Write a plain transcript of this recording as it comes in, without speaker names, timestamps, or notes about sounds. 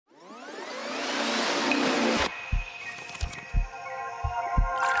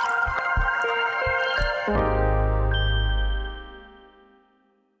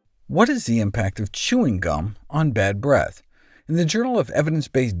What is the impact of chewing gum on bad breath? In the Journal of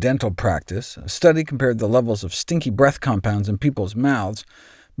Evidence-Based Dental Practice, a study compared the levels of stinky breath compounds in people's mouths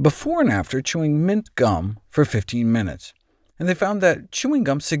before and after chewing mint gum for 15 minutes. And they found that chewing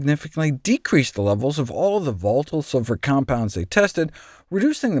gum significantly decreased the levels of all of the volatile sulfur compounds they tested,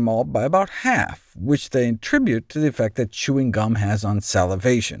 reducing them all by about half, which they attribute to the effect that chewing gum has on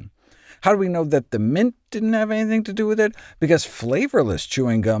salivation. How do we know that the mint didn't have anything to do with it? Because flavorless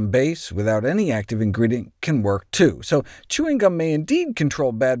chewing gum base without any active ingredient can work too. So chewing gum may indeed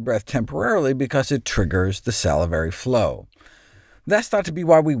control bad breath temporarily because it triggers the salivary flow. That's thought to be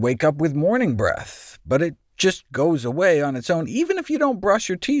why we wake up with morning breath, but it just goes away on its own, even if you don't brush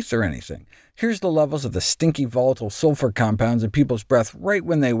your teeth or anything. Here's the levels of the stinky volatile sulfur compounds in people's breath right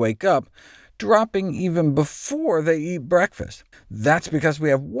when they wake up, dropping even before they eat breakfast. That's because we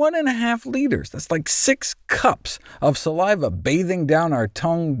have 1.5 liters, that's like 6 cups, of saliva bathing down our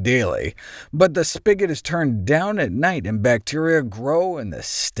tongue daily. But the spigot is turned down at night, and bacteria grow in the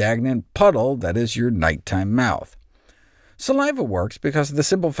stagnant puddle that is your nighttime mouth. Saliva works because of the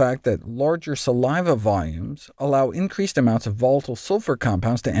simple fact that larger saliva volumes allow increased amounts of volatile sulfur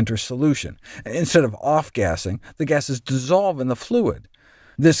compounds to enter solution. Instead of off-gassing, the gases dissolve in the fluid.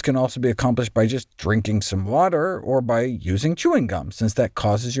 This can also be accomplished by just drinking some water, or by using chewing gum, since that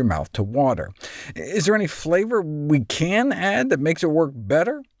causes your mouth to water. Is there any flavor we can add that makes it work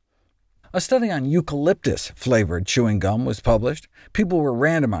better? A study on eucalyptus-flavored chewing gum was published. People were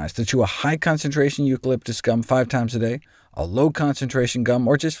randomized to chew a high-concentration eucalyptus gum 5 times a day, a low-concentration gum,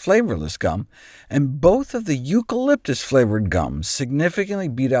 or just flavorless gum, and both of the eucalyptus-flavored gums significantly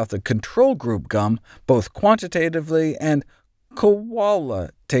beat out the control group gum, both quantitatively and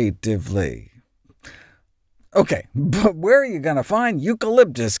qualitatively. OK, but where are you going to find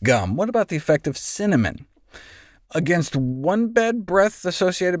eucalyptus gum? What about the effect of cinnamon? Against one bad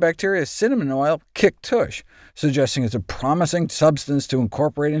breath-associated bacteria, cinnamon oil kicked tush, suggesting it's a promising substance to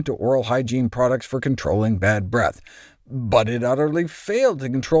incorporate into oral hygiene products for controlling bad breath. But it utterly failed to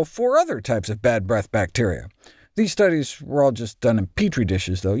control 4 other types of bad breath bacteria. These studies were all just done in petri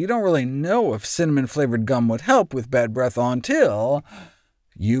dishes, though. You don't really know if cinnamon-flavored gum would help with bad breath until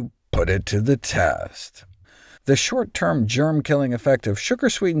you put it to the test. The short-term germ-killing effect of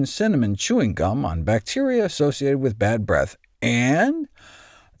sugar-sweetened cinnamon chewing gum on bacteria associated with bad breath, and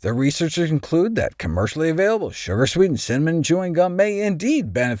the researchers conclude that commercially available sugar-sweetened cinnamon chewing gum may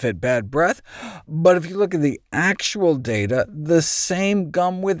indeed benefit bad breath, but if you look at the actual data, the same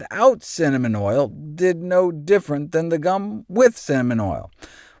gum without cinnamon oil did no different than the gum with cinnamon oil.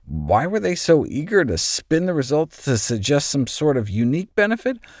 Why were they so eager to spin the results to suggest some sort of unique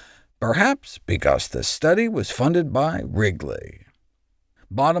benefit? Perhaps because the study was funded by Wrigley.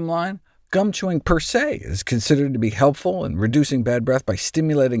 Bottom line, gum chewing per se is considered to be helpful in reducing bad breath by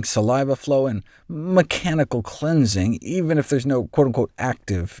stimulating saliva flow and mechanical cleansing, even if there's no quote-unquote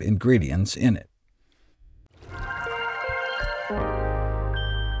active ingredients in it.